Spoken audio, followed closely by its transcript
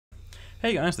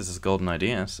Hey guys, this is Golden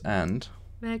IDS, and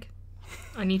Meg.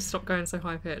 I need to stop going so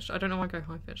high pitched. I don't know why I go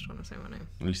high pitched when I say my name.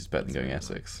 at least it's better than going really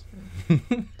Essex. Yeah.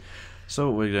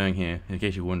 So what we're doing here, in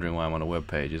case you're wondering why I'm on a web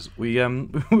page, is we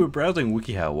were browsing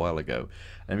WikiHow a while ago,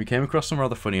 and we came across some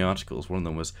rather funny articles. One of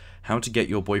them was how to get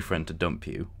your boyfriend to dump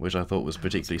you, which I thought was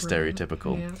particularly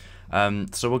stereotypical. Yeah.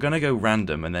 So we're gonna go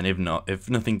random, and then if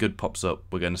nothing good pops up,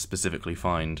 we're gonna specifically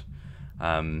find.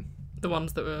 The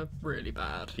ones that were really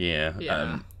bad.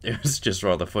 Yeah. It was just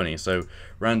rather funny. So,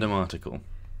 random article.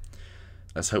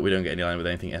 Let's hope we don't get any line with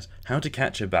anything else. How to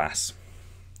catch a bass.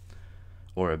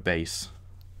 Or a bass.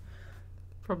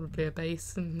 Probably a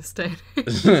bass in the state.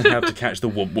 How to catch the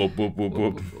whoop whoop whoop whoop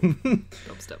whoop.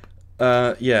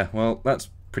 Dubstep. Yeah, well, that's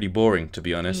pretty boring, to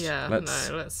be honest. Yeah, let's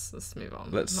move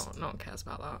on. No one cares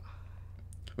about that.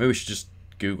 Maybe we should just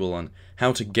Google on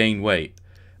how to gain weight.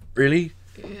 Really?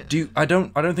 Yeah. I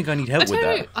don't think I need help with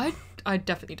that. I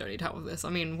definitely don't need help with this. I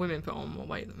mean, women put on more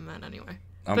weight than men anyway.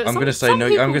 I'm going to say no.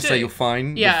 I'm going to say you're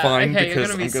fine. Yeah, you're fine okay, because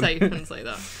you're going to be safe and say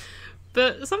that.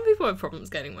 But some people have problems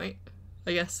gaining weight.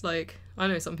 I guess, like, I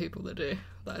know some people that do,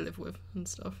 that I live with and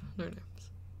stuff. No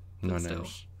names. No still.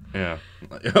 names. Yeah.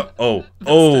 No.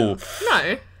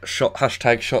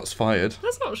 Hashtag shots fired.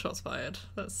 That's not shots fired.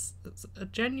 That's a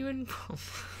genuine problem.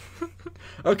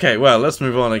 Okay, well, let's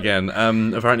move on again.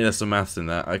 Apparently there's some maths in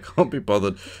that. I can't be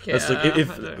bothered. Yeah, let's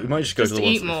look. We might just go to the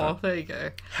ones eat more. There you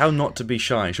go. How not to be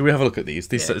shy. Should we have a look at these?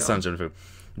 These Yeah, sound general.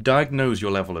 Diagnose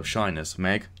your level of shyness.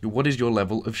 Meg, what is your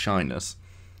level of shyness?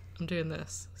 I'm doing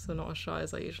this, so not as shy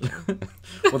as I usually am.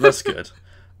 Well, that's good.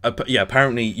 Yeah,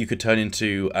 apparently you could turn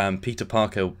into Peter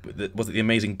Parker. Was it the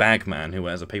amazing bag man who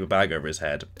wears a paper bag over his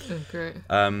head? Oh, great.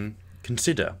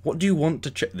 Consider, what do you want to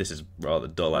check? This is rather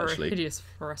dull, actually. Or a hideous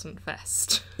fluorescent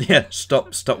vest. Yeah,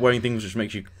 stop wearing things which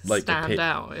makes you like stand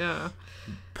out. Yeah.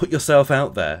 Put yourself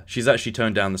out there. She's actually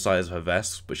toned down the size of her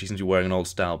vest, but she seems to be wearing an old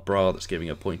style bra that's giving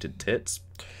her pointed tits.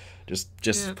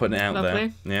 Just putting it out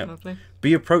there. Yeah. Lovely.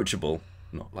 Be approachable.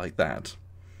 Not like that.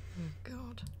 Oh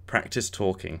God. Practice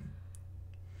talking.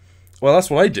 Well,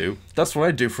 that's what I do. That's what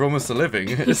I do for almost a living.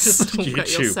 It's Just talk YouTube.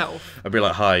 at yourself. I'd be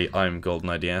like, "Hi, I'm Golden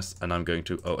IDS, and I'm going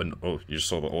to." Oh, you just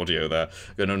saw the audio there.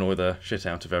 Going to annoy the shit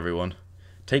out of everyone.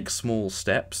 Take small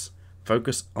steps.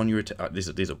 Focus on your.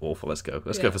 These are awful. Let's go.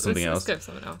 Let's go for something else. Let's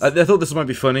go for something else. I thought this might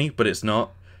be funny, but it's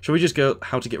not. Shall we just go?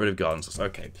 How to get rid of gardens?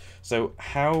 Okay. So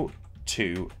how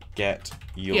to get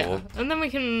your and then we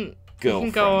can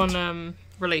girlfriend. go on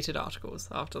related articles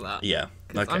after that. Yeah.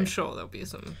 Okay. I'm sure there'll be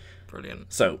some brilliant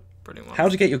ones. How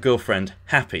to get your girlfriend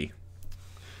happy.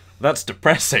 That's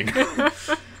depressing.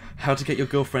 How to get your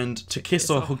girlfriend to kiss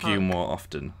or hug you more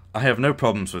often. I have no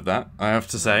problems with that, I have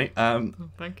to say. Thank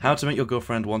you. How to make your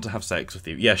girlfriend want to have sex with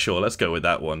you. Yeah, sure, let's go with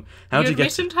that one. You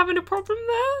admitted having a problem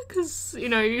there? Because,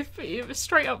 you've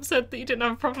straight up said that you didn't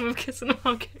have a problem with kissing and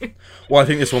hugging. Well, I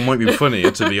think this one might be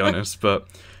funnier, to be honest, but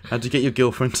how to get your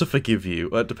girlfriend to forgive you.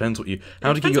 Well, it depends what you...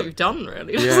 Depends what you've done,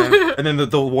 really. Yeah, and then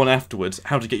the one afterwards,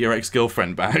 how to get your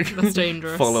ex-girlfriend back. That's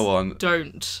dangerous. Follow on.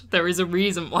 Don't. There is a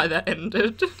reason why that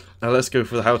ended. Now let's go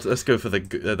for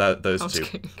those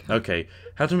two. Okay,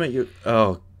 how to make you...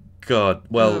 Oh, God.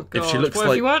 Well, if she looks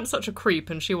like... if you weren't such a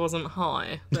creep and she wasn't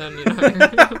high, then,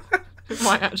 it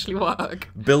might actually work.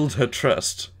 Build her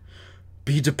trust.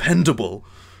 Be dependable.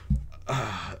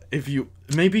 If you...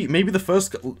 Maybe the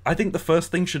first... I think the first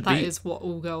thing should be... That is what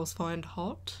all girls find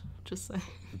hot, just say.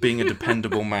 Being a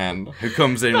dependable man who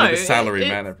comes in with a salary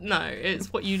man. No,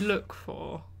 it's what you look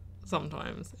for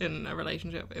sometimes in a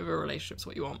relationship. If a relationship's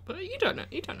what you want, but you don't know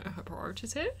her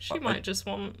priorities here. She might just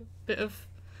want a bit of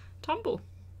tumble,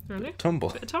 really. Tumble?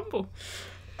 A bit of tumble.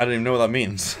 I don't even know what that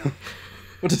means.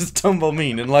 What does tumble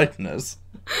mean? Enlighten us.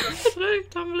 I don't know,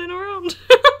 tumbling around.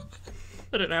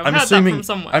 I don't know. I'm heard assuming, that from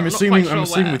somewhere. I'm assuming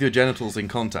where. with your genitals in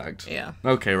contact. Yeah.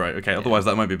 Okay, right. Okay. Otherwise,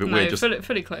 that might be a bit weird. Just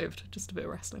fully clothed, just a bit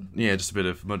of wrestling. Yeah, just a bit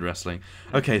of mud wrestling.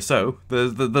 Okay, so the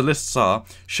lists are: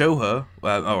 show her.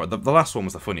 The last one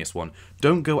was the funniest one.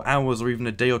 Don't go hours or even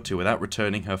a day or two without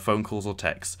returning her phone calls or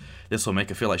texts. This will make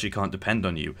her feel like she can't depend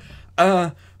on you.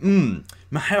 How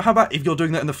about if you're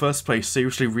doing that in the first place,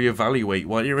 seriously reevaluate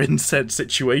why you're in said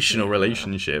situation or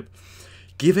relationship.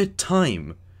 Give it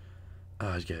time.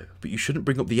 Yeah, but you shouldn't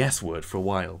bring up the S word for a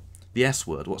while. The S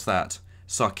word, what's that?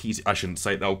 Sarkeesian. I shouldn't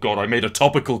say that. Oh God, I made a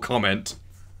topical comment.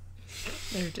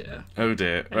 Oh dear. Oh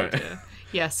dear. Right. Dear.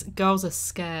 Yes, girls are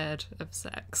scared of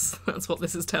sex. That's what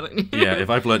this is telling you. Yeah, if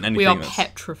I've learned anything, we are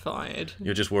petrified.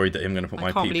 You're just worried that I'm going to put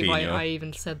my can't pee-pee in believe your... I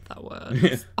even said that word.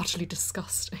 It's utterly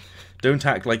disgusting. Don't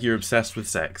act like you're obsessed with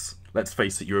sex. Let's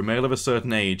face it, you're a male of a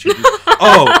certain age. Who just...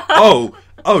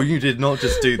 Oh, you did not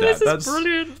just do that. This is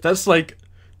brilliant. That's like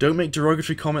Don't make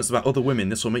derogatory comments about other women.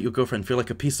 This will make your girlfriend feel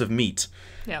like a piece of meat.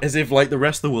 Yep. As if, like, the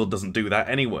rest of the world doesn't do that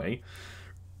anyway.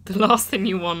 The last thing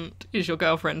you want is your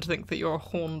girlfriend to think that you're a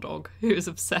horn dog who is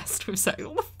obsessed with sex.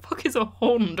 What the fuck is a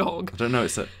horn dog? I don't know,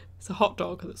 it's a hot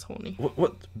dog that's horny.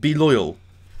 What? Be loyal.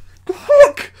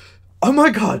 Fuck! Oh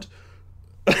my god!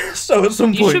 So at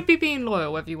some point... You should be being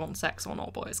loyal whether you want sex or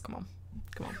not, boys. Come on.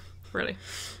 Really.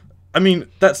 I mean,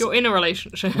 that's... You're in a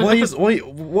relationship. What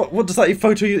does that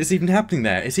photo is even happening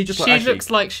there? Is he just like... She actually... looks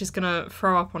like she's gonna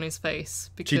throw up on his face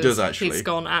because she does, actually. He's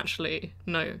gone, actually,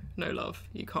 no love.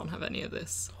 You can't have any of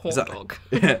this horn dog.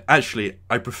 Yeah, actually,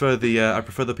 I prefer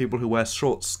the people who wear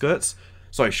short skirts.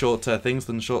 Sorry, short things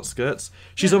than short skirts.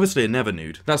 She's obviously a never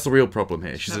nude. That's the real problem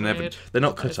here. She's a never nude. They're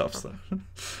not cut-offs, though.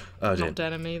 Oh, dear. Not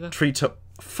denim either. Treat up...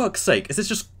 Fuck's sake, is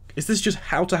this just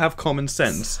how to have common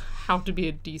sense? How to be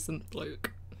a decent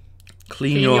bloke.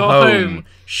 Clean your home.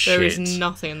 Shit. There is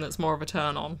nothing that's more of a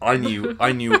turn on. I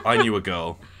knew a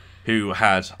girl who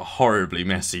had a horribly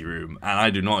messy room, and I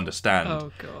do not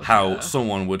understand how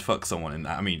someone would fuck someone in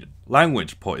that. I mean,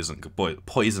 language poison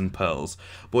pearls,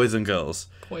 boys and girls.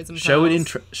 Poison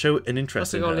pearls. Show an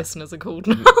interest That's in what your her. listeners are called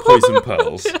now. Poison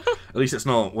pearls. Yeah. At least it's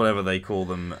not whatever they call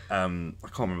them. I can't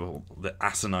remember the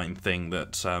asinine thing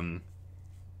that.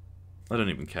 I don't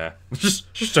even care.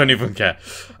 just don't even care.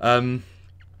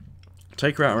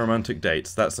 Take her out on romantic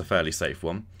dates. That's a fairly safe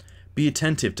one. Be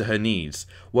attentive to her needs.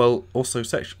 Well, also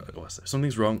sexual.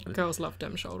 Something's wrong. Girls love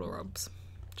them shoulder rubs.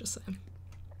 Just saying.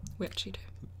 We actually do.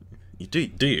 You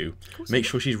do you? Make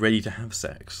sure she's ready to have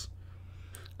sex.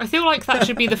 I feel like that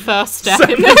should be the first step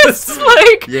in this.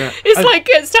 Like,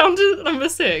 gets down to number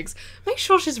 6. Make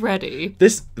sure she's ready.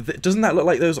 Doesn't that look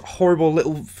like those horrible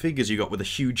little figures you got with the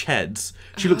huge heads?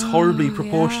 She looks horribly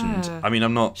proportioned. Yeah. I mean,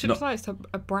 I'm not... She looks like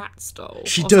a Bratz doll.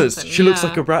 She does. Something. She looks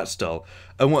like a Bratz doll.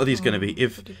 And what are these going to be?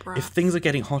 If things are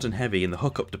getting hot and heavy in the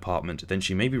hookup department, then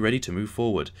she may be ready to move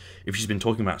forward. If she's been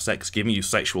talking about sex, giving you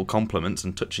sexual compliments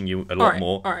and touching you a lot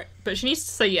more... Alright, but she needs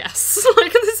to say yes.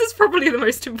 Like, this is probably the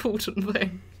most important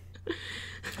thing.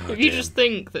 If you just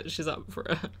think that she's up for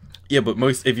it. Yeah, but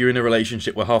if you're in a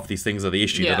relationship where half these things are the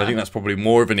issue, then I think that's probably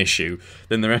more of an issue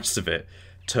than the rest of it.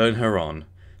 Turn her on.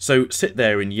 So sit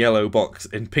there in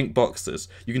pink boxers.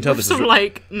 You can tell this is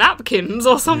like napkins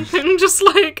or something, just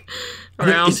like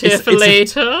around here for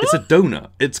later. It's a donut.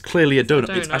 It's clearly a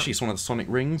donut. It's actually one of the Sonic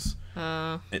rings.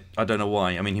 I don't know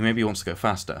why. I mean, maybe he wants to go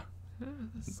faster.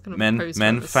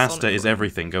 Men, faster is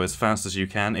everything. Go as fast as you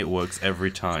can. It works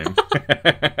every time.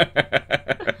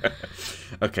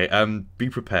 Okay, be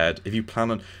prepared. If you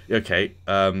plan on... Okay,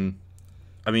 I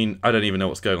mean, I don't even know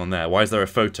what's going on there. Why is there a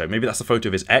photo? Maybe that's a photo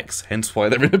of his ex, hence why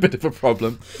they're in a bit of a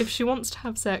problem. If she wants to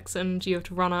have sex and you have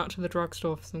to run out to the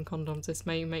drugstore for some condoms, this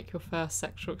may make your first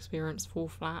sexual experience fall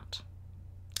flat.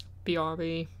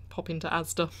 BRB, pop into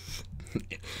Asda.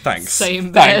 Thanks.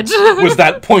 Same bed. Thanks. Was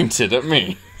that pointed at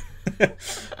me?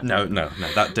 No,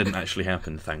 that didn't actually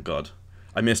happen, thank God.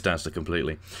 I missed Asda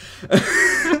completely.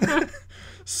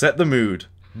 Set the mood.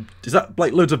 Is that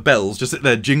like loads of bells? Just sit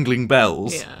there jingling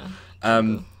bells? Yeah.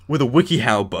 With a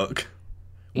WikiHow book.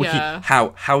 Yeah.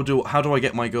 How do I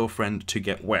get my girlfriend to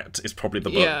get wet? Is probably the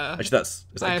book. Yeah. Actually, is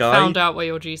that a I guy? found out where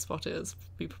your G-spot is.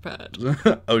 Be prepared.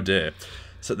 Oh dear.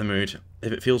 Set the mood.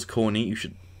 If it feels corny, you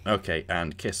should... Okay,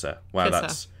 and kiss her. Wow,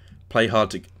 that's... Play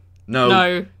hard to...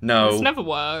 No. It's never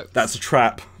worked. That's a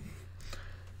trap.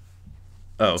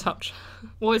 Oh. Touch.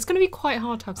 Well, it's going to be quite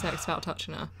hard to have sex without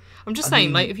touching her. I'm just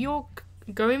saying, like, if you're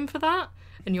going for that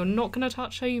and you're not going to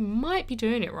touch her, you might be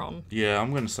doing it wrong. Yeah,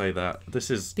 I'm going to say that. This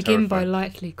is Begin by terrifying.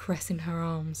 lightly caressing her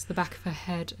arms, the back of her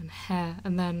head and hair,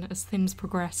 and then, as things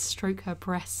progress, stroke her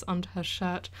breasts under her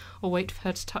shirt or wait for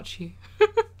her to touch you.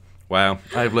 Wow,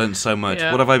 I've learned so much.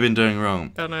 Yeah. What have I been doing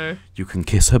wrong? I know. You can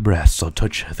kiss her breasts or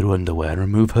touch her through underwear,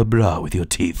 remove her bra with your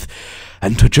teeth,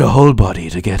 and touch her whole body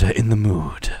to get her in the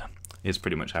mood. Is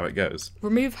pretty much how it goes.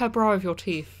 Remove her bra with your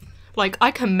teeth. Like,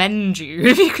 I commend you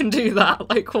if you can do that.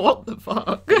 Like, what the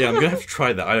fuck? Yeah, I'm going to have to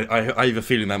try that. I have a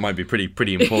feeling that might be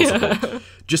pretty impossible. Yeah.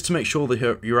 Just to make sure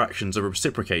that your actions are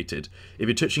reciprocated.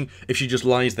 If she just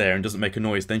lies there and doesn't make a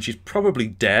noise, then she's probably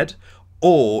dead,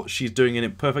 or she's doing a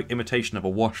perfect imitation of a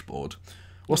washboard.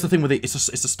 What's the thing with it? It's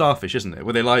a starfish, isn't it?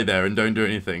 Where they lie there and don't do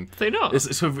anything. They not.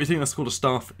 It's a thing that's called a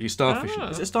starfish. Oh.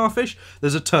 Is it starfish?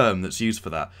 There's a term that's used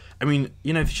for that. I mean,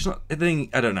 you know, if she's not... I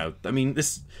don't know. I mean,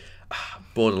 this...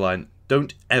 Borderline.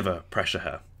 Don't ever pressure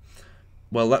her.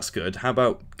 Well, that's good. How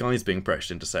about guys being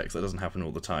pressured into sex? That doesn't happen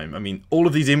all the time. I mean, all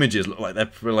of these images look like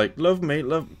they're like, love me,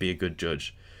 love... Be a good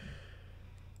judge.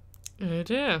 Oh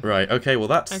dear. Right, okay, well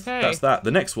that's that.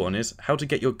 The next one is how to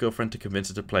get your girlfriend to convince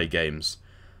her to play games.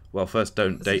 Well, first,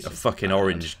 don't date a fucking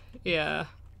orange. Yeah.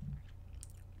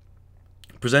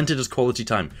 Present it as quality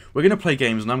time. We're going to play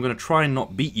games, and I'm going to try and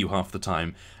not beat you half the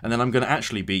time, and then I'm going to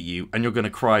actually beat you, and you're going to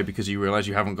cry because you realise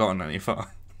you haven't gotten any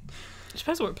far. It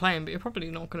depends what we're playing, but you're probably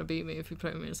not going to beat me if you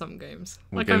play me in some games.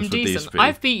 What like, games I'm would these decent. be?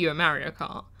 I've beat you at Mario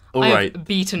Kart. All right. I've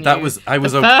beaten you. I was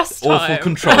the a first awful time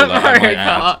controller, at I might Mario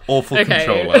add. Kart. Awful Okay.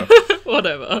 controller.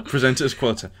 Whatever. Present it as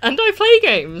quality. And I play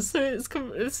games, so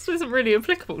this isn't really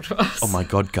applicable to us. Oh my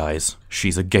god, guys.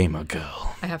 She's a gamer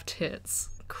girl. I have tits.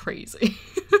 Crazy.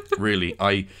 Really,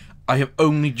 I have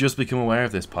only just become aware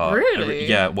of this part. Really?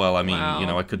 Yeah, well, I mean, Wow. you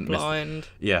know, I couldn't Blind. miss...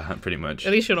 Yeah, pretty much.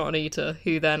 At least you're not an eater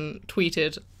who then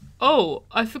tweeted, "Oh,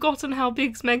 I've forgotten how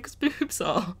big Meg's boobs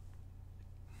are."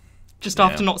 Just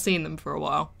after not seeing them for a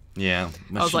while. Yeah.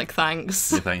 I was like,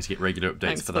 thanks. Yeah, thanks, get regular updates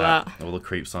Thanks for for that. All the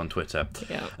creeps on Twitter.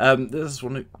 Yeah. This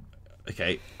one...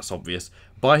 Okay, that's obvious.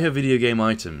 Buy her video game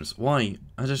items. Why?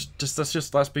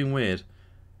 That's been weird.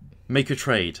 Make a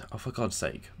trade. Oh, for God's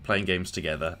sake. Playing games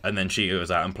together. And then she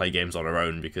goes out and play games on her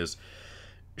own because...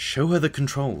 Show her the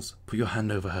controls. Put your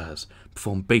hand over hers.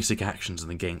 Perform basic actions in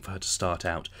the game for her to start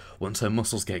out. Once her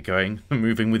muscles get going,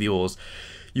 moving with yours,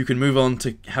 you can move on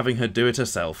to having her do it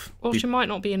herself. Or she might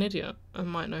not be an idiot and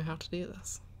might know how to do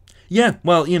this. Yeah,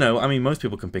 well, you know, I mean, most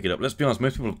people can pick it up. Let's be honest,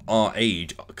 most people of our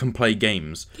age can play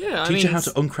games. Yeah, Teach her how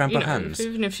to uncramp her hands.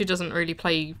 Even if she doesn't really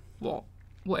play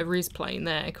whatever he's playing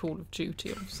there, Call of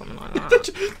Duty or something like that.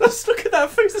 Let's look at that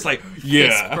face. It's like,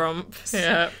 yeah. Fist bump.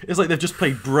 Yeah. It's like they've just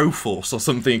played Broforce or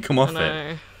something and come off I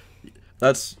know. it.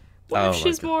 That's... What if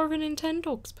she's more of a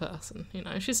Nintendogs person? You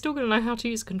know, she's still going to know how to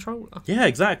use a controller. Yeah,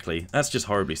 exactly. That's just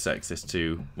horribly sexist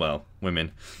to, well,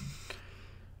 women.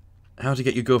 How to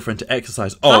get your girlfriend to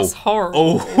exercise. Oh, that's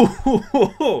horrible.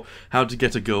 Oh, how to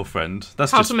get a girlfriend.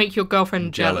 That's how just to make your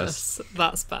girlfriend jealous.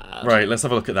 That's bad. Right, let's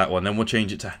have a look at that one. Then we'll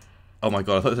change it to... Oh my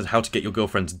god, I thought it said how to get your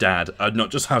girlfriend's dad.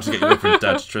 Not just how to get your girlfriend's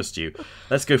dad to trust you.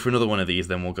 Let's go for another one of these,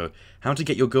 then we'll go... How to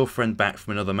get your girlfriend back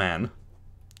from another man.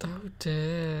 Oh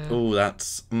dear. Oh,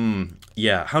 that's...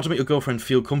 Yeah, how to make your girlfriend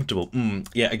feel comfortable.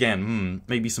 Yeah, again,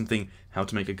 maybe something... How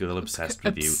to make a girl obsessed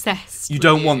with you. Obsessed You with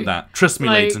don't you. want that. Trust me,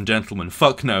 ladies and gentlemen.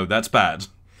 Fuck no, that's bad.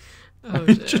 Oh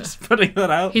dear. Just putting that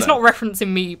out He's there. not referencing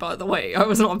me, by the way. I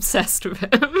was not obsessed with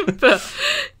him, but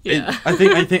yeah. I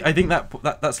think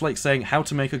that's like saying how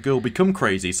to make a girl become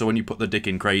crazy. So when you put the dick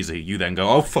in crazy, you then go,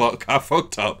 oh fuck, I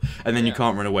fucked up, and then you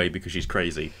can't run away because she's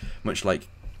crazy. Much like,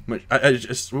 we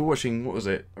were watching, what was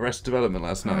it, Arrested Development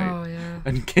last night. Oh yeah.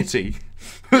 And Kitty,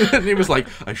 and he was like,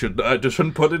 I just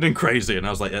shouldn't put it in crazy, and I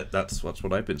was like, yeah, that's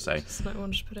what I've been saying. Just no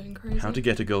one just put it in crazy. How to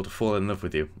get a girl to fall in love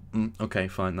with you. Okay,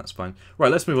 fine, that's fine.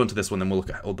 Right, let's move on to this one, then we'll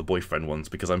look at all the boyfriend ones,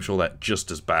 because I'm sure they're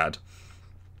just as bad.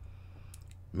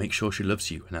 Make sure she loves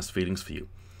you and has feelings for you.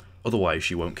 Otherwise,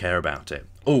 she won't care about it.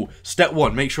 Oh, step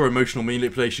one, make sure emotional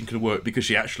manipulation can work because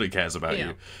she actually cares about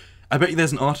you. I bet you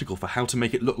there's an article for how to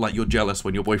make it look like you're jealous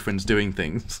when your boyfriend's doing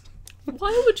things.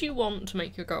 Why would you want to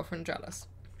make your girlfriend jealous?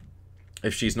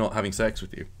 If she's not having sex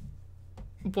with you.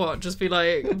 What, just be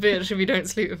like, bitch, if you don't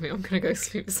sleep with me, I'm gonna go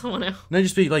sleep with someone else. No,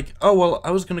 just be like, oh, well,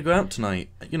 I was going to go out tonight,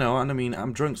 you know, and I mean,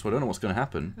 I'm drunk, so I don't know what's going to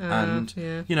happen. And,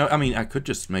 you know, I mean, I could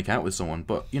just make out with someone,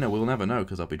 but, you know, we'll never know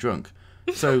because I'll be drunk.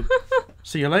 So,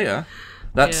 see you later.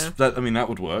 I mean, that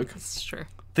would work. That's true.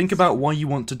 Think about why you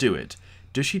want to do it.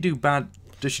 Does she do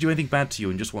anything bad to you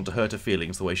and just want to hurt her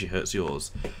feelings the way she hurts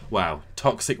yours? Wow,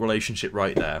 toxic relationship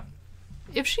right there.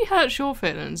 If she hurts your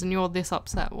feelings and you're this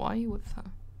upset, why are you with her?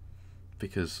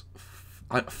 Because,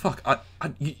 I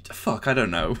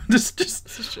don't know. just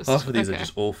half of these are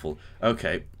just awful.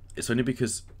 Okay, it's only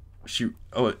because she...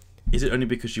 Oh, is it only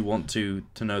because you want to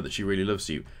know that she really loves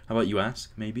you? How about you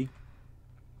ask, maybe?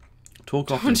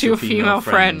 Talk often to your female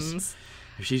friends.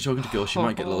 If she's talking to girls, she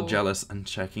might get a little jealous and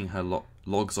checking her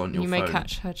logs on your phone. You may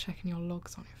catch her checking your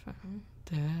logs on your phone.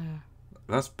 There.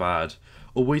 That's bad.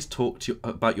 Always talk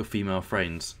about your female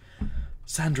friends.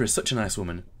 Sandra is such a nice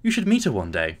woman. You should meet her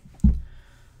one day.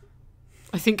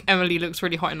 I think Emily looks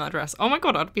really hot in that dress. Oh my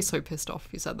god, I'd be so pissed off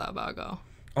if you said that about a girl.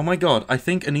 Oh my god, I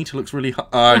think Anita looks really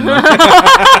hot.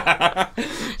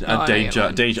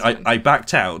 Danger. I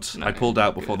backed out. No, I pulled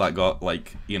out before that got,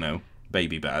 like, you know,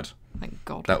 baby bad. Thank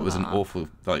God. That was an awful,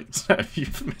 like,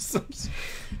 euphemisms.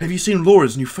 Have you seen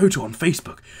Laura's new photo on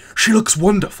Facebook? She looks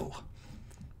wonderful.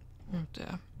 Oh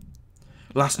dear.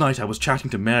 Last night I was chatting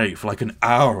to Mary for like an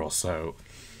hour or so.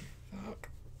 Fuck.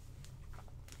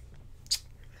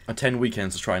 I 10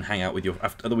 weekends to try and hang out with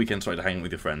after the weekends try to hang out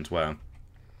with your friends where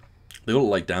they all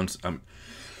like down to,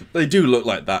 they do look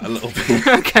like that a little bit.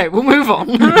 Okay, we'll move on.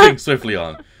 Moving swiftly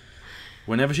on.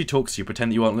 Whenever she talks to you,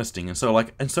 pretend that you aren't listening, and so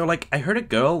I heard a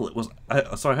girl that was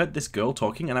I heard this girl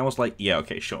talking, and I was like, yeah,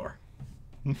 okay, sure.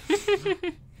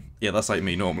 Yeah, that's like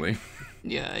me normally.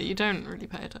 Yeah, you don't really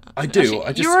pay attention. I do. Actually,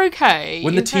 I just, you're okay.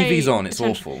 when You the TV's pay on, it's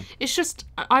attention. awful. It's just,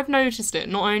 I've noticed it,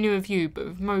 not only with you, but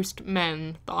with most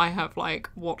men that I have, like,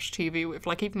 watched TV with.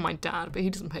 Like, even my dad, but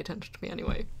he doesn't pay attention to me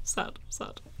anyway. Sad.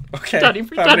 Okay. Daddy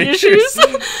issues.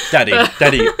 Daddy,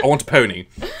 I want a pony.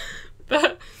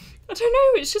 But I don't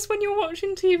know, it's just when you're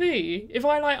watching TV, if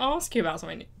I, like, ask you about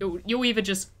something, you'll either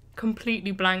just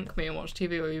completely blank me and watch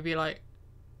TV, or you'll be like,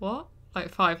 what? Like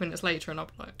 5 minutes later, and I'll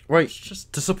be like, right, it's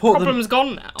just to support problem's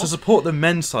gone now. To support the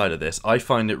men's side of this, I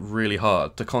find it really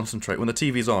hard to concentrate when the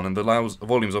TV's on and the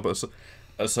volume's up at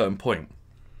a certain point.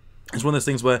 It's one of those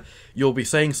things where you'll be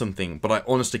saying something, but I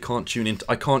honestly can't tune into.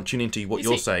 I can't tune into what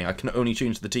you're saying. I can only tune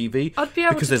into the TV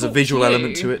because there's a visual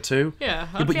element to it too. Yeah,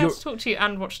 I'd be able to talk to you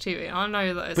and watch TV. I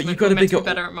know that it's but you've got a bigger,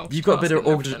 better at multitasking. you've got a bit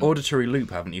of auditory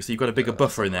loop, haven't you? So you've got a bigger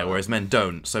buffer in there, whereas men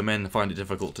don't. So men find it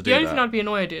difficult to do that. The only thing I'd be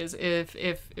annoyed is if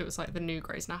it was like the new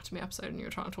Grey's Anatomy episode and you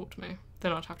were trying to talk to me,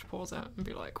 then I'd have to pause it and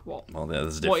be like, what? Well,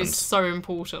 there's a difference. What is so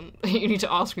important that you need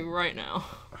to ask me right now?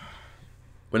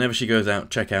 Whenever she goes out,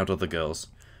 check out other girls.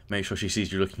 Make sure she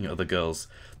sees you looking at other girls.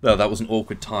 No, that was an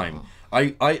awkward time.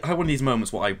 I have one of these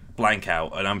moments where I blank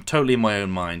out and I'm totally in my own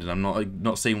mind and I'm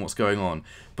not seeing what's going on.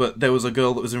 But there was a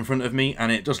girl that was in front of me and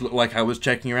it just looked like I was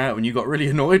checking her out and you got really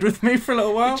annoyed with me for a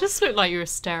little while. It just looked like you were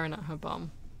staring at her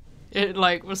bum. It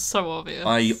like was so obvious.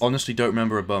 I honestly don't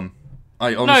remember a bum.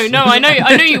 No, I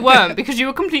know you weren't, because you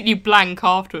were completely blank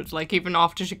afterwards. Like even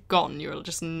after she'd gone, you were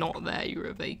just not there. You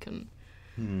were vacant.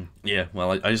 Yeah,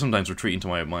 well, I sometimes retreat into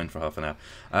my own mind for half an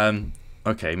hour.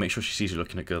 Okay, make sure she sees you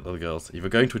looking at other girls. If you're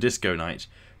going to a disco night,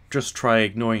 just try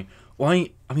ignoring...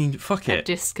 Why? I mean, fuck it. A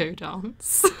disco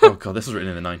dance. Oh god, this was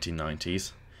written in the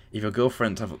 1990s. If your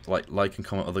girlfriends have like and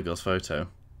comment other girls' photo...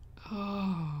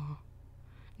 Oh.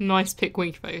 Nice pick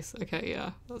wink face. Okay,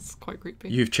 yeah, that's quite creepy.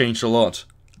 You've changed a lot.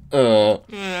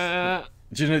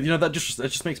 Do you know that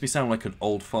just makes me sound like an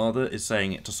old father is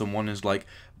saying it to someone is like,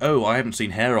 oh, I haven't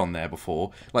seen hair on there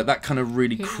before. Like that kind of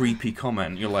really creepy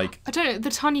comment. You're like, I don't know, the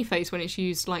tunny face when it's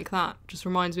used like that just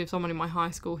reminds me of someone in my high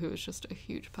school who was just a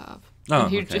huge perv. Oh,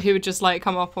 he would just like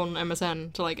come up on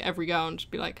MSN to like every girl and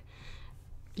just be like,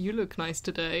 you look nice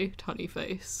today, tunny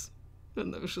face.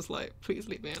 And it was just like, please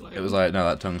leave me alone. It was like, no,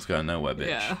 that tongue's going nowhere, bitch.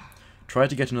 Yeah. Try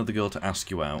to get another girl to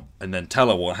ask you out and then tell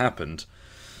her what happened.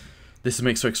 This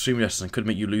makes her extremely restless and could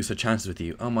make you lose her chances with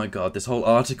you. Oh my god, this whole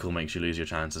article makes you lose your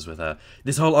chances with her.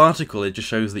 This whole article, it just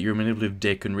shows that you're a manipulative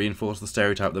dick and reinforces the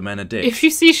stereotype that men are dicks. If you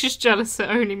see she's jealous, it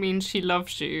only means she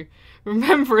loves you.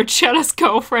 Remember, a jealous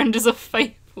girlfriend is a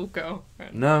faithful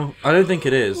girlfriend. No, I don't think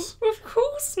it is. Of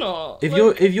course not.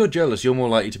 If you're jealous, you're more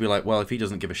likely to be like, well, if he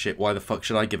doesn't give a shit, why the fuck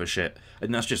should I give a shit?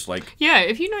 And that's just like... Yeah,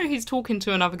 if you know he's talking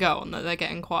to another girl and that they're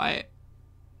getting quite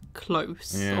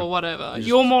close or whatever,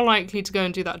 you're more likely to go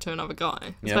and do that to another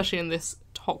guy, especially in this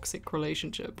toxic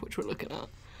relationship which we're looking at.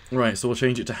 Right, so we'll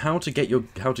change it to how to get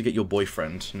your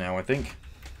boyfriend now, I think.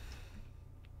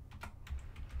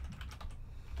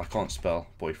 I can't spell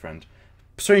boyfriend.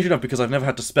 Strange enough, because I've never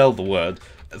had to spell the word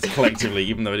collectively,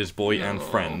 even though it is boy and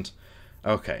friend.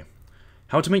 Okay.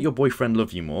 How to make your boyfriend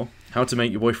love you more. How to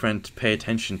make your boyfriend pay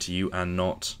attention to you and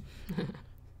not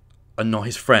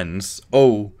his friends.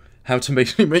 Oh, how to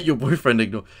make your boyfriend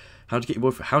ignore. How to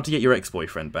get your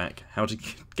ex-boyfriend back. How to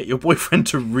get your boyfriend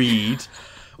to read.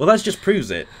 Well, that just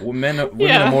proves it. Women are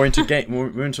more into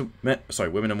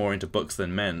women are more into books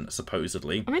than men,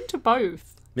 supposedly. I'm into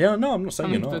both. Yeah, no, I'm not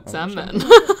saying you're not. Books and men.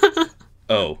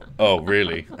 Oh,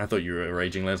 really? I thought you were a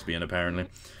raging lesbian, apparently.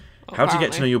 How to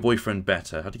get to know your boyfriend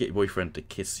better. How to get your boyfriend to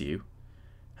kiss you.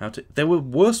 There were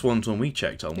worse ones when we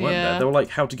checked on, weren't there? They were like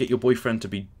how to get your boyfriend to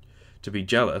be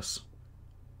jealous.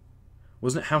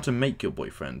 Wasn't it how to make your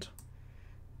boyfriend?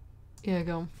 Yeah,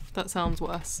 go on. That sounds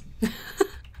worse.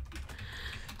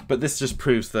 But this just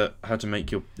proves that how to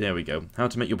make your... There we go. How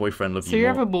to make your boyfriend love you more. So you're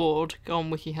ever bored, go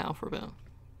on WikiHow for a bit.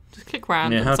 Just click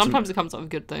random. Yeah, sometimes it comes up with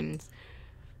good things.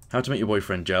 How to make your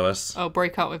boyfriend jealous. Oh,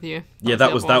 break up with you.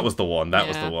 That was the one. That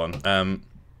was the one.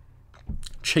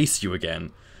 Chase you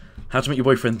again. How to make your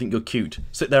boyfriend think you're cute.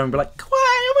 Sit there and be like,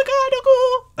 oh my god,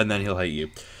 oh god. And then he'll hate you.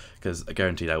 Because I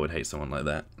guaranteed I would hate someone like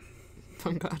that.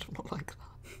 I'm glad I'm not like that.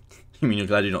 You mean you're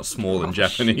glad you're not small and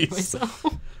Japanese?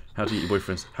 How to get your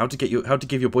boyfriend... How to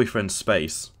give your boyfriend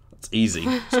space. That's easy.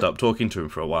 Stop talking to him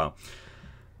for a while.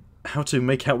 How to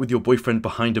make out with your boyfriend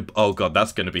behind a... Oh god,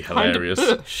 that's going to be hilarious.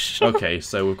 Okay,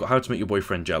 so we've got how to make your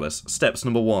boyfriend jealous. Steps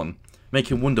number 1. Make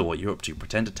him wonder what you're up to.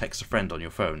 Pretend to text a friend on your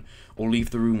phone. Or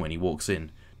leave the room when he walks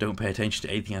in. Don't pay attention to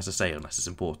anything he has to say unless it's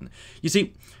important. You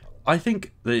see, I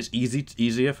think that it's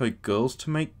easier for girls to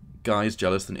make guys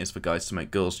jealous than it is for guys to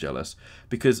make girls jealous.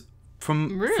 Because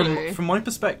from my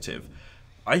perspective,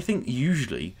 I think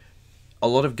usually... a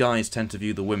lot of guys tend to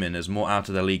view the women as more out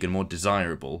of their league and more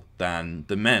desirable than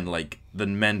the men,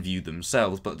 than men view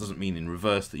themselves, but it doesn't mean in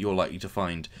reverse that you're likely to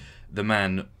find the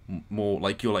man more,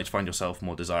 like, you're likely to find yourself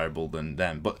more desirable than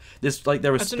them. But this, like,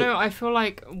 there is... I don't know, I feel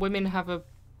like women have a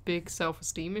big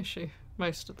self-esteem issue,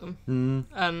 most of them.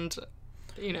 And,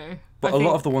 you know... But a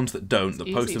lot of the ones that don't, that post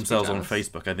easy to be themselves on jealous.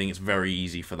 Facebook, I think it's very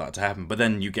easy for that to happen. But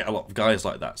then you get a lot of guys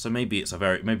like that. So maybe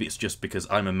it's just because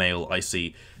I'm a male, I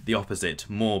see the opposite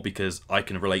more because I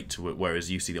can relate to it, whereas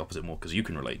you see the opposite more because you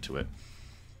can relate to it.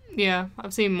 Yeah,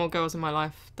 I've seen more girls in my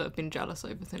life that have been jealous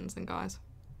over things than guys.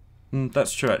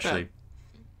 That's true, actually.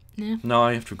 Yeah. No,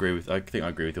 I think I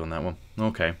agree with you on that one.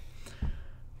 Okay.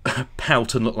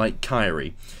 Pout and look like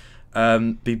Kyrie.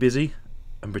 Be busy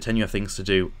and pretend you have things to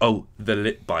do. Oh, the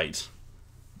lip bite.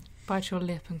 Bite your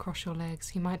lip and cross your legs.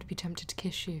 He might be tempted to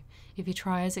kiss you. If he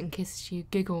tries and kisses you,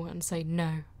 giggle and say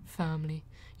no firmly.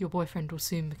 Your boyfriend will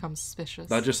soon become suspicious.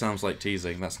 That just sounds like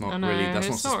teasing. That's not I know, really. That's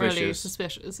it's not suspicious. really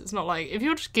suspicious. It's not like if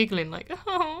you're just giggling like,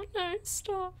 oh no,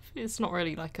 stop. It's not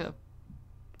really like a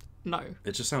no.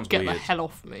 It just sounds Get weird. the hell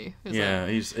off me. Yeah,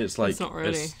 it's like It's not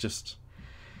really. It's just.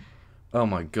 Oh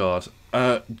my god.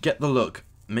 Get the look.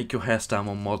 Make your hairstyle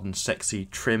more modern, sexy.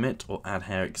 Trim it or add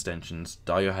hair extensions.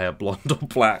 Dye your hair blonde or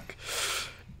black.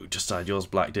 You just dyed yours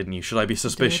black, didn't you? Should I be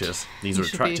suspicious? These You are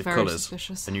should be attractive very colours,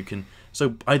 suspicious. and you can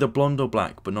either blonde or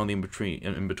black, but not in between.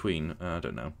 In between, I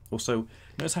don't know. Also,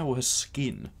 notice how her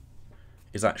skin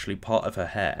is actually part of her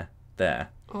hair there.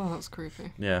 Oh, that's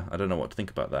creepy. Yeah, I don't know what to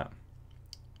think about that.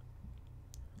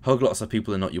 Hug lots of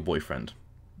people and not your boyfriend.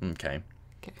 Okay.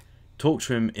 Talk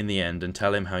to him in the end and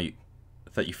tell him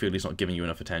that you feel he's not giving you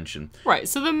enough attention. Right,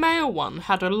 so the male one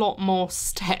had a lot more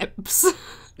steps.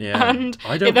 Yeah. And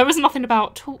there was nothing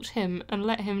about talk to him and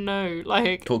let him know,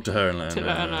 like... Talk to her and let her know.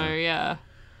 Let her know, yeah.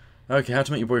 Okay, how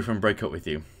to make your boyfriend break up with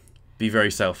you. Be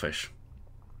very selfish.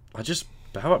 How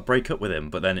about break up with him,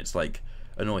 but then it's like,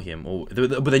 annoy him,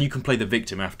 but then you can play the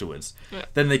victim afterwards. Yeah.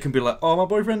 Then they can be like, oh, my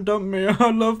boyfriend dumped me, I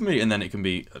love me. And then it can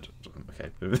be,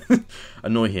 okay,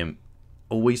 annoy him.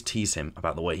 Always tease him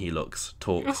about the way he looks,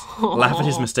 talks, laugh at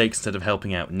his mistakes instead of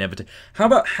helping out. How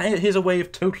about here's a way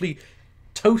of totally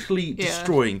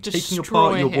taking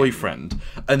apart your boyfriend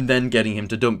and then getting him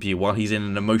to dump you while he's in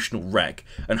an emotional wreck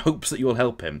and hopes that you'll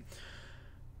help him.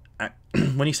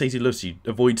 When he says he loves you,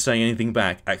 avoid saying anything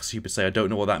back. Act stupid, say I don't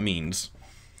know what that means.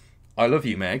 I love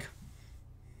you, Meg.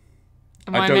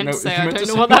 I don't know say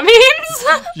what that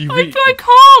means. I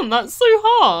can't. That's so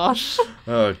harsh.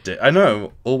 Oh dear. I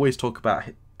know. Always talk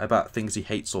about things he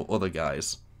hates or other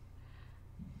guys.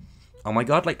 Oh my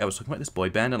god, like, I was talking about this boy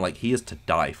band, and, like, he is to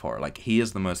die for. Like, he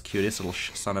is the most cutest little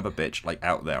son of a bitch, like,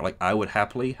 out there. Like, I would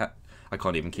happily I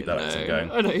can't even keep that accent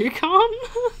going. I know you can't.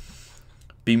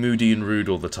 Be moody and rude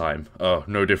all the time. Oh,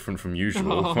 no different from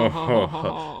usual.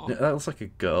 That looks like a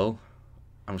girl.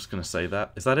 I'm just gonna say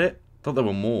that. Is that it? I thought there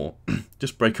were more.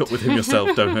 Just break up with him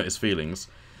yourself, don't hurt his feelings.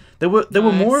 There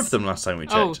were more of them last time we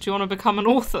checked. Oh, do you want to become an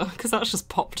author? Because that's just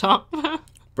popped up.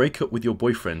 Break up with your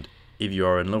boyfriend if you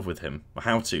are in love with him. Or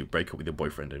how to break up with your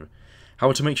boyfriend.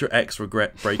 How to make your ex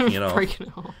regret breaking it off. Breaking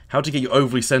it off. How to get your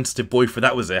overly sensitive boyfriend.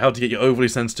 That was it. How to get your overly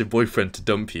sensitive boyfriend to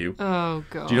dump you. Oh,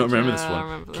 God. Do you not remember this one? I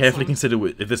remember this Carefully one. consider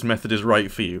if this method is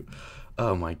right for you.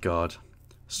 Oh, my God.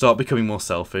 Start becoming more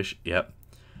selfish. Yep.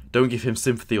 Don't give him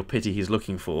sympathy or pity he's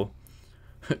looking for.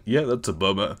 Yeah, that's a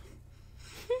bummer.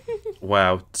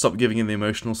 Wow. Stop giving him the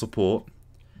emotional support.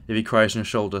 If he cries on your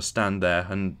shoulder, stand there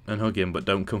and hug him, but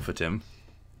don't comfort him.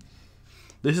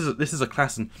 This is a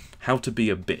class in how to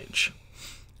be a bitch.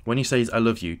 When he says, I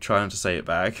love you, try not to say it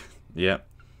back. Yeah.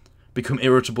 Become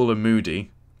irritable and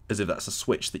moody, as if that's a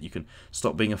switch that you can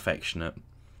stop being affectionate.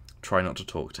 Try not to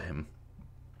talk to him.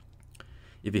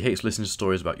 If he hates listening to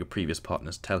stories about your previous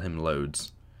partners, tell him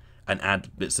loads. And add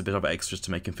bits a bit of extras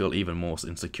to make him feel even more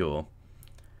insecure.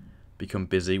 Become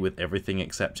busy with everything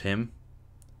except him.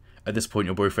 At this point,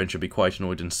 your boyfriend should be quite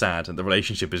annoyed and sad that the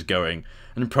relationship is going,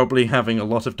 and probably having a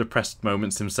lot of depressed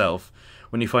moments himself.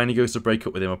 When he finally goes to break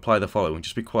up with him, apply the following.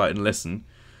 Just be quiet and listen.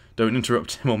 Don't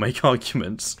interrupt him or make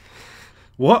arguments.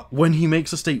 What? When he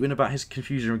makes a statement about his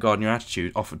confusion regarding your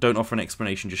attitude, don't offer an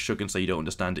explanation, just shrug and say you don't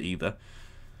understand it either.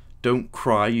 Don't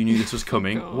cry, you knew this was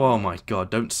coming. Oh my god,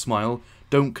 don't smile.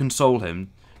 Don't console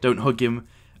him. Don't hug him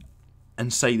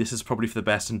and say this is probably for the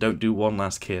best, and don't do one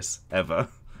last kiss, ever.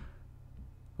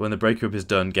 When the breakup is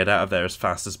done, get out of there as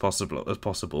fast as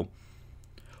possible.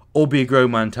 Or be a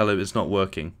grown man and tell him it's not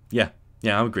working. Yeah,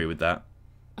 I agree with that.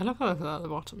 I love how they put that at the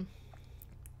bottom.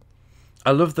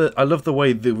 I love the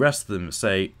way the rest of them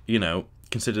say, you know,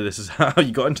 consider this as how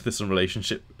you got into this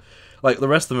relationship. Like, the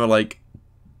rest of them are like,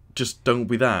 just don't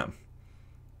be that.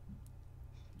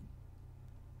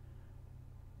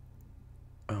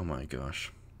 Oh my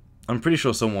gosh. I'm pretty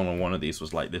sure someone on one of these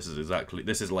was like, this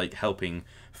is like helping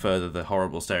further the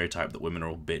horrible stereotype that women are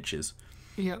all bitches.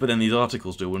 Yeah. But then these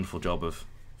articles do a wonderful job of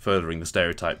furthering the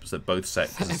stereotypes that both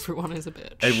sexes... Everyone is a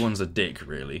bitch. Everyone's a dick,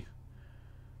 really.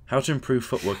 How to improve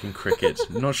footwork in cricket.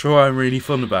 Not sure I'm really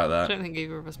fun about I that. don't think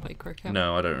either of us play cricket.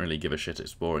 No, I don't really give a shit.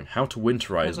 It's boring. How to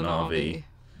winterize an RV.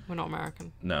 We're not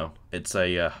American. No, it's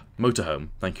a motorhome.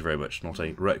 Thank you very much. Not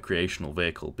a recreational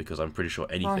vehicle, because I'm pretty sure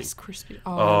anything... Rice Krispie.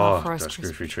 Oh, I love Rice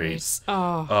Krispie treats.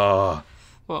 Oh. Oh.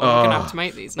 Well, we're going to have to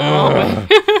make these now, aren't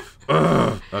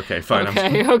we? Okay, fine.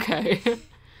 Okay.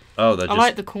 Oh, they're I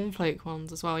like the cornflake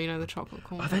ones as well, you know, the chocolate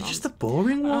cornflake Are they just the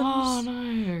boring ones? Oh,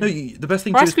 no. No, the best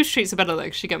thing Rice to Krispie treats are better, though,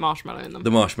 because you get marshmallow in them.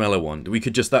 The marshmallow one. We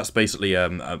could just... That's basically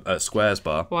a Squares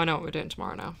bar. Well, I know what we're doing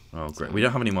tomorrow now. Oh, great. So. We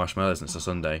don't have any marshmallows, and it's a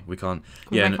Sunday. We can't...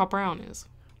 Can we make our brownies?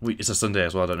 It's a Sunday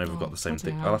as well. I don't know if we've got the same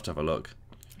thing. I'll have to have a look.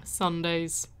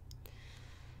 Sundays.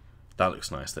 That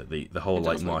looks nice. The whole,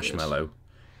 like, marshmallow...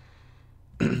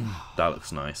 That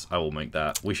looks nice. I will make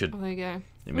that. We should... Oh, there you go.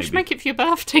 We should make it for your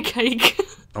birthday cake.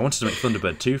 I wanted to make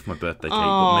Thunderbird 2 for my birthday cake,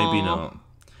 but maybe not.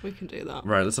 We can do that.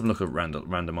 Right, let's have a look at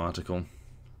random article.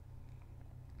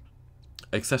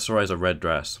 Accessorize a red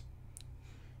dress.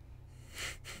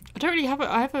 I don't really have it.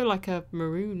 I have like a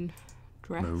maroon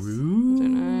dress. Maroon? I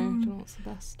don't know what's the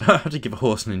best. How to give a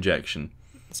horse an injection.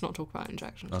 Let's not talk about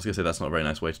injections. I was going to say that's not a very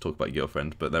nice way to talk about your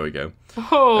girlfriend, but there we go.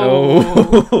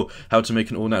 Oh. How to make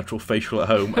an all-natural facial at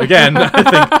home. Again,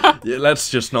 I think let's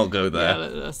just not go there. Yeah,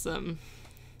 that's,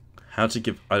 How to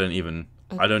give... I don't even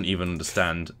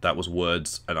understand. That was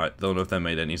words, and I don't know if that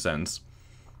made any sense.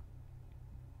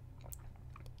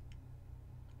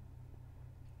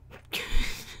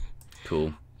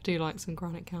 Cool. Do you like some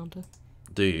granite counter?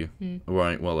 Do you?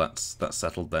 Right, well, that's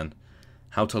settled then.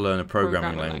 How to learn a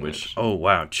programming language. Oh,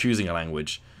 wow. Choosing a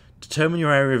language. Determine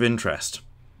your area of interest.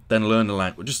 Then learn a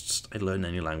language. Just learn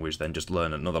any language, then just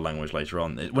learn another language later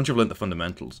on. Once you've learned the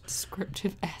fundamentals.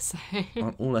 Descriptive essay.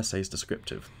 Aren't all essays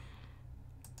descriptive?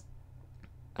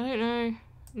 I don't know.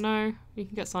 No, you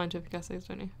can get scientific essays,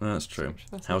 don't you? That's true.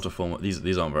 How to form...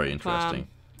 These aren't very interesting.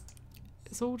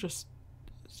 It's all just...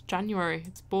 It's January.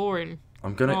 It's boring.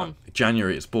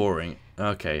 January, it's boring.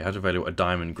 Okay, how to evaluate a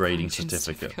diamond grading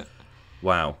certificate.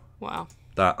 Wow.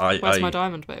 Where's my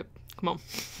diamond, babe? Come on.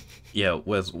 Yeah,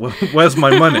 where's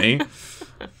my money?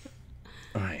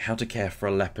 Alright, how to care for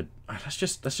a leopard. Let's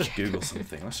just Google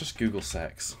something. Let's just Google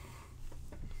sex.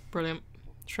 Brilliant.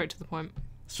 Straight to the point.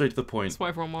 That's what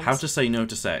everyone wants. How to say no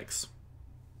to sex.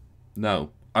 No,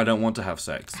 I don't want to have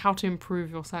sex. How to improve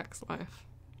your sex life.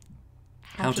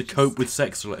 How to cope with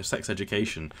sex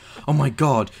education. Oh my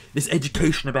god, this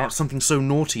education about something so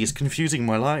naughty is confusing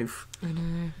my life. I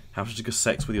know. How to discuss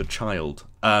sex with your child.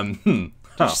 Did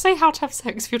you say how to have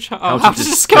sex with your child? How to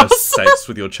discuss sex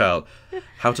with your child.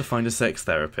 How to find a sex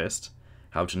therapist.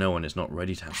 How to know when it's not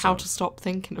ready to have sex. How to stop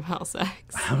thinking about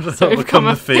sex. How to overcome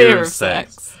the fear of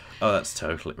sex. Oh, that's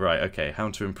totally... Right, okay.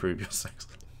 How to improve your sex.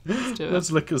 Let's do it.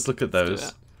 Let's look at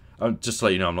those. Just to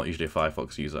let you know, I'm not usually a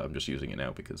Firefox user. I'm just using it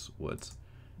now because words.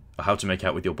 How to make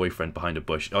out with your boyfriend behind a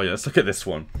bush. Oh yeah, let's look at this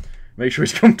one. Make sure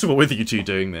he's comfortable with you two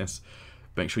doing this.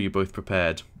 Make sure you're both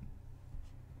prepared.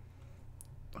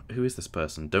 Who is this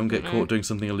person? Don't get caught doing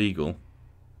something illegal.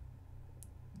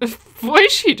 What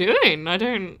is she doing?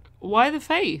 Why the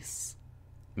face?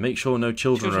 Make sure no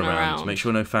children are around. Make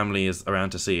sure no family is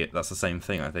around to see it. That's the same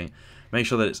thing, I think. Make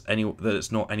sure that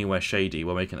it's not anywhere shady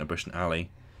while making a bush and alley.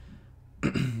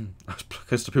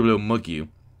 Close to people who will mug you.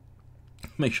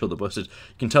 Make sure the bus is...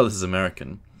 You can tell this is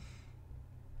American.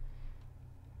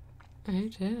 Oh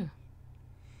dear.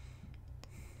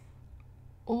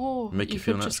 Or Make you could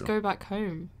feel just natural. go back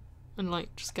home and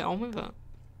just get on with it.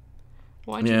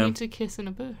 Why do you need to kiss in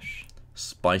a bush?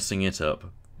 Spicing it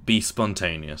up. Be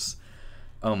spontaneous.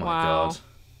 Oh my Wow. god.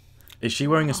 Is she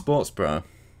wearing a sports bra?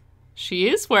 She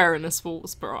is wearing a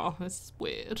sports bra. This is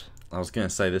weird. I was going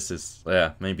to say this is...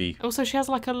 Yeah, maybe... Also, she has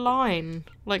a line,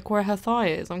 where her thigh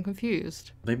is. I'm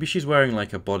confused. Maybe she's wearing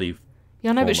a body...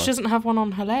 Yeah, no, but she doesn't have one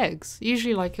on her legs.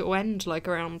 Usually, it will end,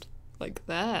 around,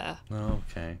 there. Oh,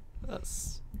 okay.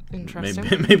 That's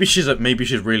interesting. Maybe she's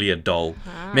really a doll.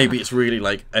 Maybe it's really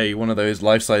one of those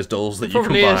life-size dolls that you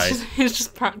can buy. He's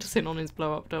just practicing on his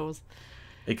blow-up dolls.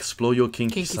 Explore your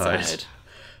kinky side.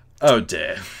 Oh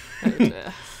dear. Oh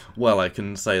dear. Well, I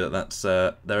can say that's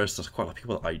there is just quite a lot of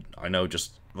people that I know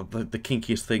just the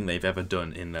kinkiest thing they've ever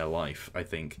done in their life, I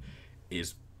think,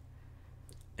 is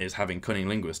having cunning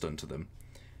linguist done to them.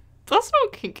 That's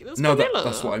not kinky. That's vanilla.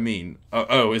 That's what I mean.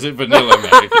 Oh, is it vanilla,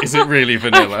 Meg? Is it really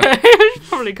vanilla? Okay, we should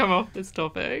probably come off this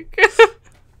topic.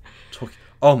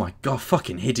 Oh my god,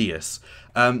 fucking hideous.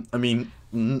 I mean,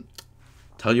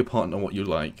 Tell your partner what you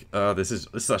like. This is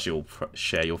actually all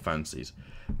share your fancies.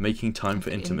 Making time for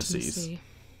intimacies. Intimacy.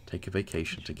 Take a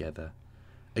vacation together.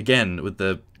 Again with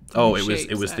the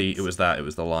it was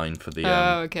the line for the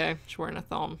okay. She's wearing a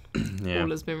thong. yeah.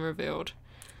 All has been revealed.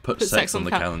 Put sex on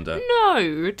the calendar.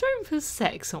 No, don't put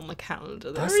sex on the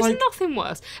calendar. There That's is like... nothing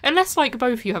worse. Unless, like,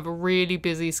 both of you have a really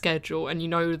busy schedule and you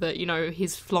know that,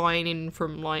 he's flying in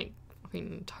from, like,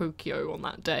 Tokyo on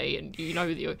that day and you know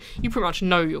that you pretty much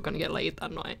know you're going to get laid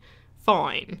that night.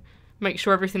 Fine. Make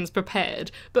sure everything's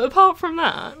prepared. But apart from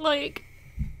that, like,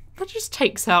 that just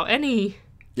takes out any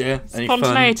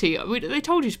spontaneity. They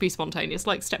told you to be spontaneous,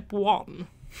 like, step 1.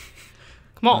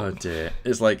 Come on. Oh dear.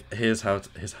 It's like, here's how to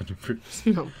improve this.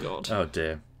 Oh god. Oh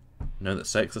dear. Know that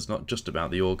sex is not just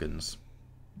about the organs.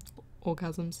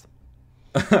 Orgasms.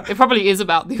 It probably is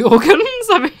about the organs.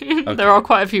 I mean, okay. There are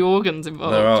quite a few organs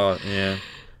involved. There are, yeah.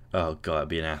 Oh god, it'd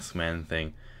be an Ask Men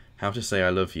thing. How to say I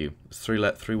love you. It's 3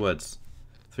 words.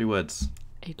 3 words.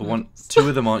 8 but letters. 2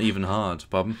 of them aren't even hard,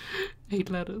 pardon? 8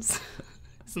 letters.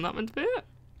 Isn't that meant to be it?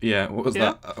 Yeah, what was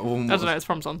that? I don't know, it's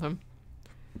from something.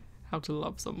 How to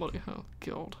love somebody. Oh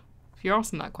god. If you're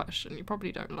asking that question, you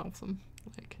probably don't love them.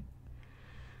 Like,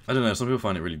 I don't know, some people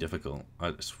find it really difficult.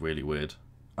 It's really weird.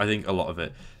 I think a lot of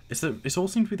it it's all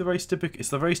seems to be the very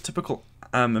typical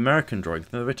American drawings,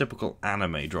 the very typical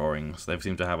anime drawings they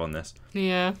seem to have on this.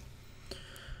 Yeah.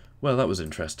 Well, that was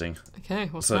interesting. Okay,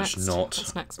 what's Such next? not.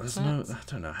 What's next? There's no. I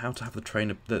don't know how to have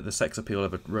the sex appeal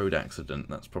of a road accident.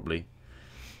 That's probably.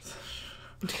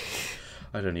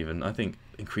 I think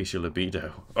increase your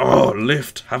libido. Oh,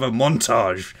 lift. Have a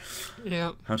montage.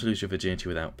 Yeah. How to lose your virginity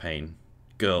without pain.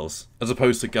 Girls, as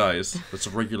opposed to guys. That's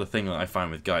a regular thing that I find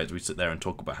with guys. We sit there and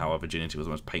talk about how our virginity was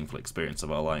the most painful experience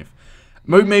of our life.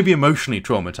 Maybe emotionally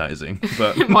traumatizing,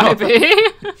 but it might be.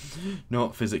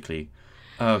 Not physically.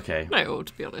 Okay. No, well,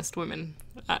 to be honest, women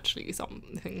actually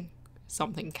something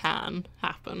can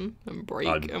happen and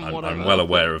break and whatever. I'm well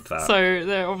aware of that. So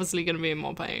they're obviously going to be in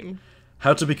more pain.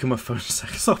 How to become a phone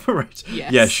sex operator?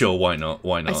 Yes. Yeah, sure. Why not?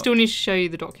 Why not? I still need to show you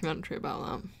the documentary about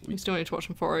that. We still need to watch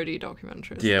some 4OD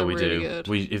documentaries. Yeah, They're we really do. Good.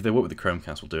 If they work with the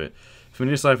Chromecast, we'll do it. If we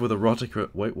decide with erotic...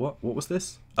 Wait, what? What was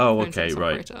this? Oh, Phone okay, sex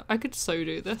right. operator. I could so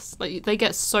do this. Like, they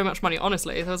get so much money.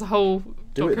 Honestly, there was a whole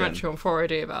documentary on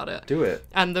 4OD about it. Do it.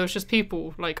 And there was just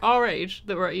people like our age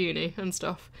that were at uni and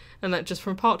stuff, and that just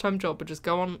from a part-time job would just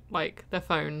go on like their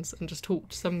phones and just talk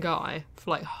to some guy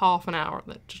for like half an hour,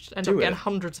 and just end up getting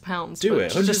hundreds of pounds. Do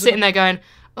it. Just sitting there going,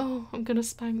 "Oh, I'm gonna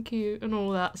spank you" and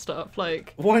all that stuff.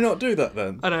 Like, why not do that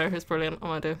then? I know, it's brilliant.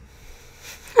 Oh, I do.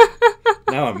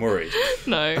 Now I'm worried.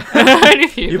 No, only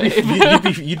if you.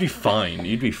 You'd be fine.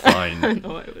 You'd be fine. I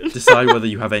know I would. Decide whether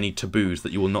you have any taboos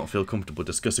that you will not feel comfortable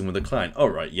discussing with a client. All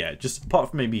right, yeah. Just apart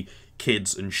from maybe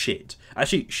kids and shit.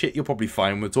 Actually, shit you're probably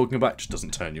fine with talking about. It just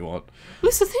doesn't turn you on. Well,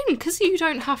 it's the thing, because you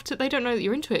don't have to. They don't know that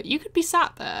you're into it. You could be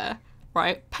sat there,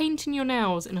 right, painting your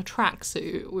nails in a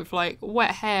tracksuit with like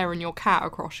wet hair and your cat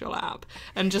across your lap,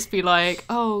 and just be like,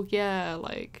 "Oh yeah,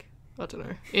 like I don't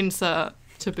know, insert."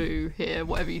 Taboo here,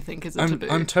 whatever you think is a taboo.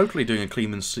 I'm totally doing a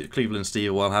Cleveland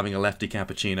Steel while having a lefty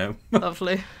cappuccino.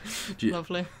 Lovely.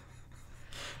 Lovely.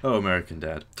 Oh, American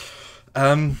Dad.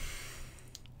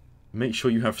 Make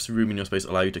sure you have some room in your space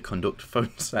allow you to conduct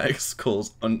phone sex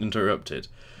calls uninterrupted.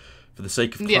 For the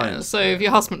sake of clients. Yeah, so if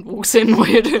your husband walks in while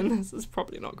you're doing this, it's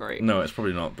probably not great. No, it's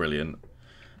probably not brilliant.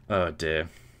 Oh dear.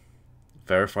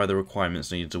 Verify the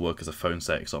requirements needed to work as a phone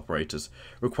sex operators.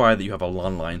 Require that you have a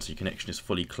landline so your connection is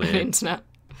fully clear. Internet.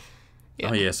 Yeah,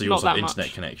 oh yeah, so you also have internet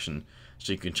much. connection,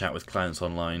 so you can chat with clients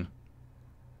online.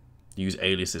 Use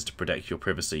aliases to protect your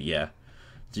privacy. Yeah,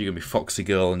 so you're gonna be Foxy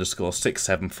Girl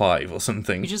 _675 or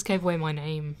something. You just gave away my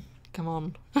name. Come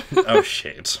on. Oh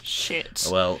shit. Shit.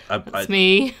 Well, it's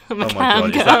me. I'm a oh my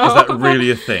god, girl. is that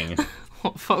really a thing?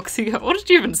 What Foxy Girl? What did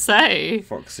you even say?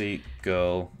 Foxy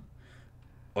Girl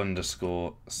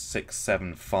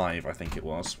 _675, I think it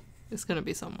was. It's gonna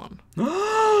be someone.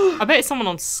 I bet it's someone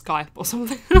on Skype or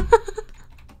something.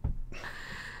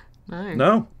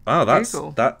 No. Oh, that's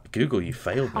Google. Google, you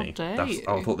failed me. How dare you?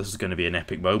 I thought this was going to be an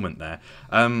epic moment there.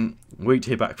 Wait to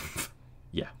hear back.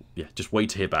 yeah, just wait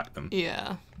to hear back them.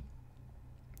 Yeah.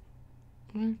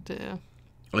 Oh dear.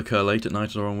 Occur late at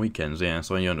night or on weekends, yeah.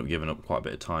 So you end up giving up quite a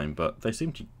bit of time, but they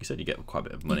seem to. You said you get quite a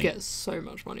bit of money. You get so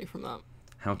much money from that.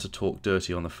 How to talk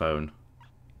dirty on the phone.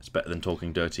 It's better than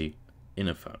talking dirty in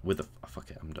a phone with a. Oh,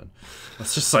 fuck it, I'm done.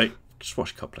 Let's just like just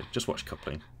watch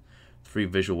coupling. 3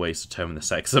 visual ways to determine the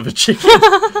sex of a chicken.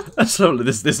 Absolutely,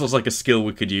 this looks like a skill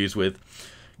we could use with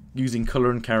using colour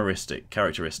and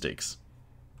characteristics.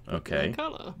 Okay.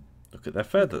 Colour. Look at their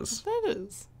feathers.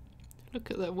 Feathers. Look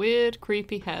at their weird,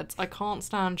 creepy heads. I can't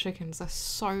stand chickens. They're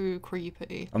so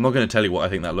creepy. I'm not going to tell you what I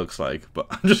think that looks like, but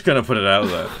I'm just going to put it out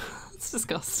there. It's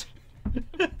disgusting.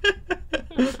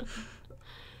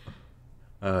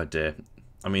 Oh dear.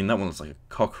 I mean, that one looks like a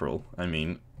cockerel. I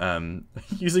mean,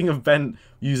 using a vent,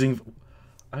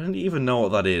 I don't even know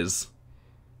what that is.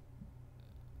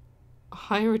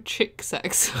 Hire a chick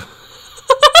sex.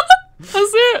 That's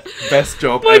it. Best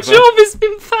job My ever. job has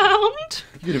been found.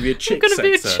 You're going to be a chick I'm going to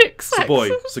be a chick It's a sexer. boy,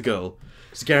 it's a girl.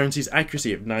 It guarantees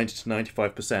accuracy of 90 to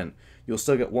 95%. You'll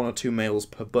still get 1 or 2 males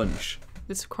per bunch.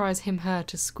 This requires her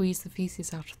to squeeze the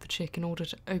feces out of the chick in order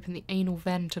to open the anal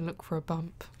vent and look for a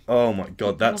bump. Oh my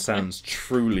god, that sounds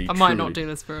truly, I might not do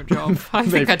this for a job. I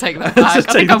think Maybe. I take that back. I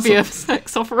think I'll be a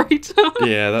sex operator.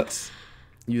 Yeah, that's...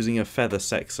 Using a feather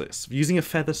sexist. Using a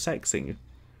feather sexing.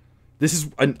 This is...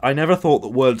 I never thought that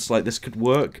words like this could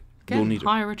work. You'll Again, need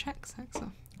hire a chick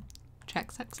sexer.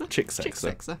 Check sexer? Chick sexer. Chick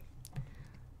sexer.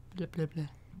 Blah, blah, blah.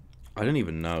 I don't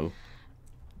even know.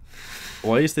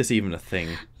 Why is this even a thing?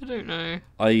 I don't know.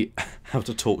 I have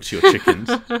to talk to your chickens.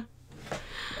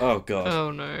 Oh god. Oh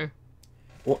no.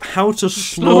 What, how to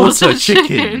slaughter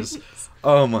chickens? chickens.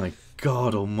 Oh my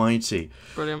god almighty.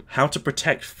 Brilliant. How to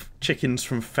protect chickens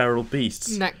from feral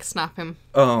beasts. Neck snapping.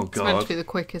 Oh It's meant to god. be the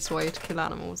quickest way to kill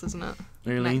animals, isn't it?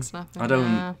 Really? Neck snapping. I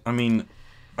don't... Yeah. I mean...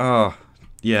 Oh,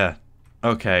 yeah.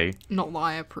 Okay. Not that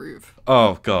I approve.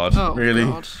 Oh god. Oh Really?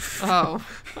 God. Oh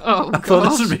I thought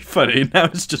this God. would be funny. Now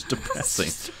it's just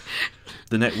depressing.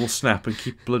 The neck will snap and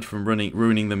keep blood from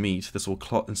ruining the meat. This will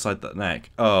clot inside that neck.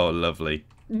 Oh, lovely.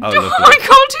 Oh, lovely. I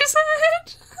can't do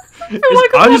that. I feel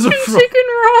like a eyes are fucking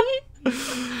chicken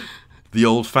run. The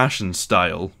old-fashioned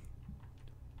style.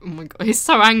 Oh my god, he's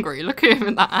so angry. Look at him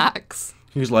with that axe.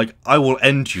 He's like, I will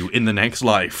end you in the next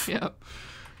life. Yep.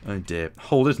 Oh dear.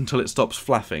 Hold it until it stops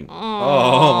flapping.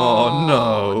 Oh,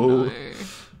 no. no.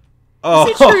 Oh,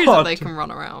 Is it true that they can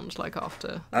run around like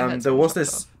after? their heads there been was chopped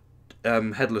this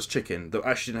off? headless chicken that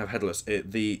actually didn't have headless.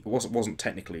 It wasn't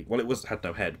technically, well, it had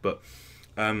no head, but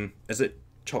as it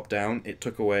chopped down, it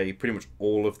took away pretty much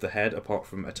all of the head apart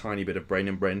from a tiny bit of brain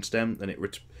and brainstem, and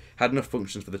it had enough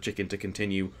functions for the chicken to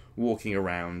continue walking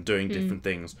around doing different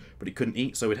things, but it couldn't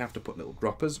eat, so we'd have to put little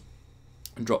droppers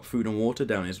and drop food and water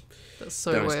down his That's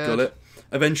so down his weird. gullet.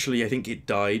 Eventually, I think it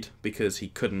died because he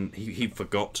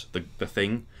forgot the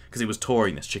thing, because he was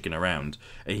touring this chicken around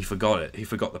and he forgot it. He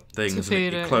forgot the things and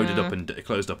feed it it, closed yeah. up and it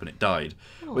closed up and it died.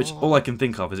 Which Aw. all I can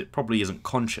think of is it probably isn't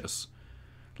conscious.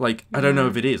 Like, I don't know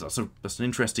if it is. That's an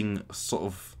interesting sort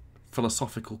of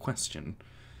philosophical question.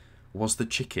 Was the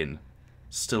chicken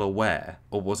still aware,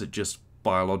 or was it just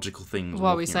biological things?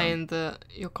 Well, are we walking around? saying that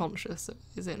your conscious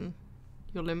is in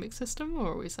your limbic system,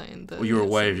 or are we saying that? Or you're it's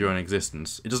aware of in- your own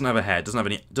existence? It doesn't have a head.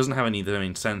 Doesn't have any of their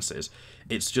own senses.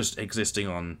 It's just existing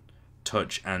on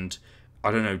touch and I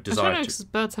don't know I don't desire know, to. 'cause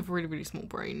birds have really, really small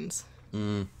brains.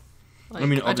 Mm. Like, I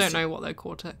mean, I don't obviously- know what their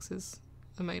cortexes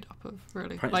are made up of,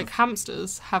 really. Apparently Like, the-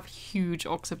 hamsters have huge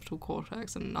occipital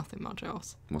cortex and nothing much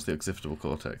else. What's the occipital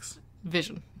cortex?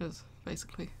 Vision is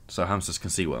basically. So hamsters can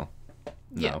see well.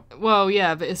 Yeah. No. Well,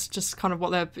 yeah, but it's just kind of what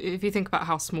they're. If you think about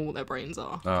how small their brains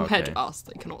are compared okay. to us,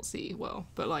 they cannot see well.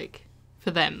 But like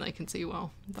for them, they can see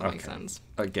well. If that makes Okay. sense.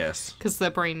 I guess. Because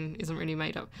their brain isn't really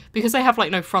made up. Because they have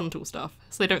like no frontal stuff,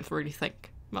 so they don't really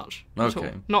think much at all.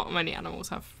 Okay. Not many animals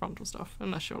have frontal stuff,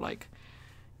 unless you're like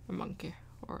a monkey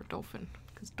or a dolphin.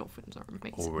 Because dolphins are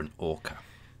amazing. Or an orca.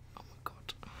 Oh my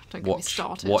god! Don't get me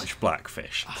started. Watch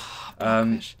Blackfish.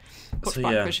 Blackfish. Watch so, yeah.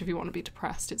 Blackfish if you want to be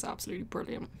depressed. It's absolutely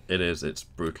brilliant. It is. It's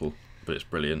brutal, but it's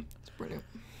brilliant. It's brilliant.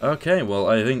 Okay, well,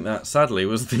 I think that sadly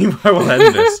was the where we'll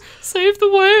end this. Save the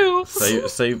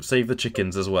whales. Save the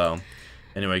chickens as well.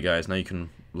 Anyway, guys, now you can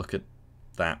look at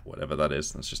that, whatever that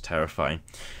is. That's just terrifying.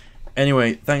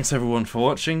 Anyway, thanks everyone for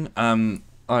watching.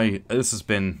 This has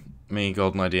been me,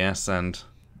 Golden IDS, and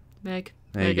Meg.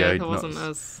 There you It go, wasn't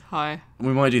not- as high.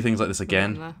 we might do things like this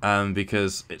again, Yeah.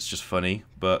 because it's just funny.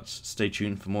 But stay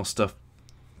tuned for more stuff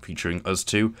featuring us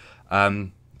too.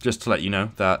 Just to let you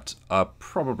know that there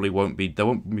won't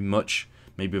be much,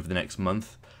 maybe over the next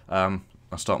month. I'll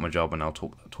start my job and I'll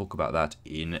talk about that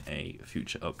in a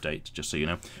future update, just so you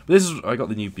know. But I got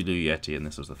the new Blue Yeti, and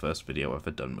this was the first video I've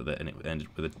ever done with it, and it ended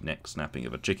with a neck snapping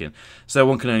of a chicken. So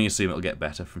one can only assume it'll get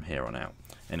better from here on out.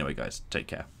 Anyway, guys, take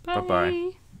care. Bye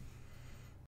bye.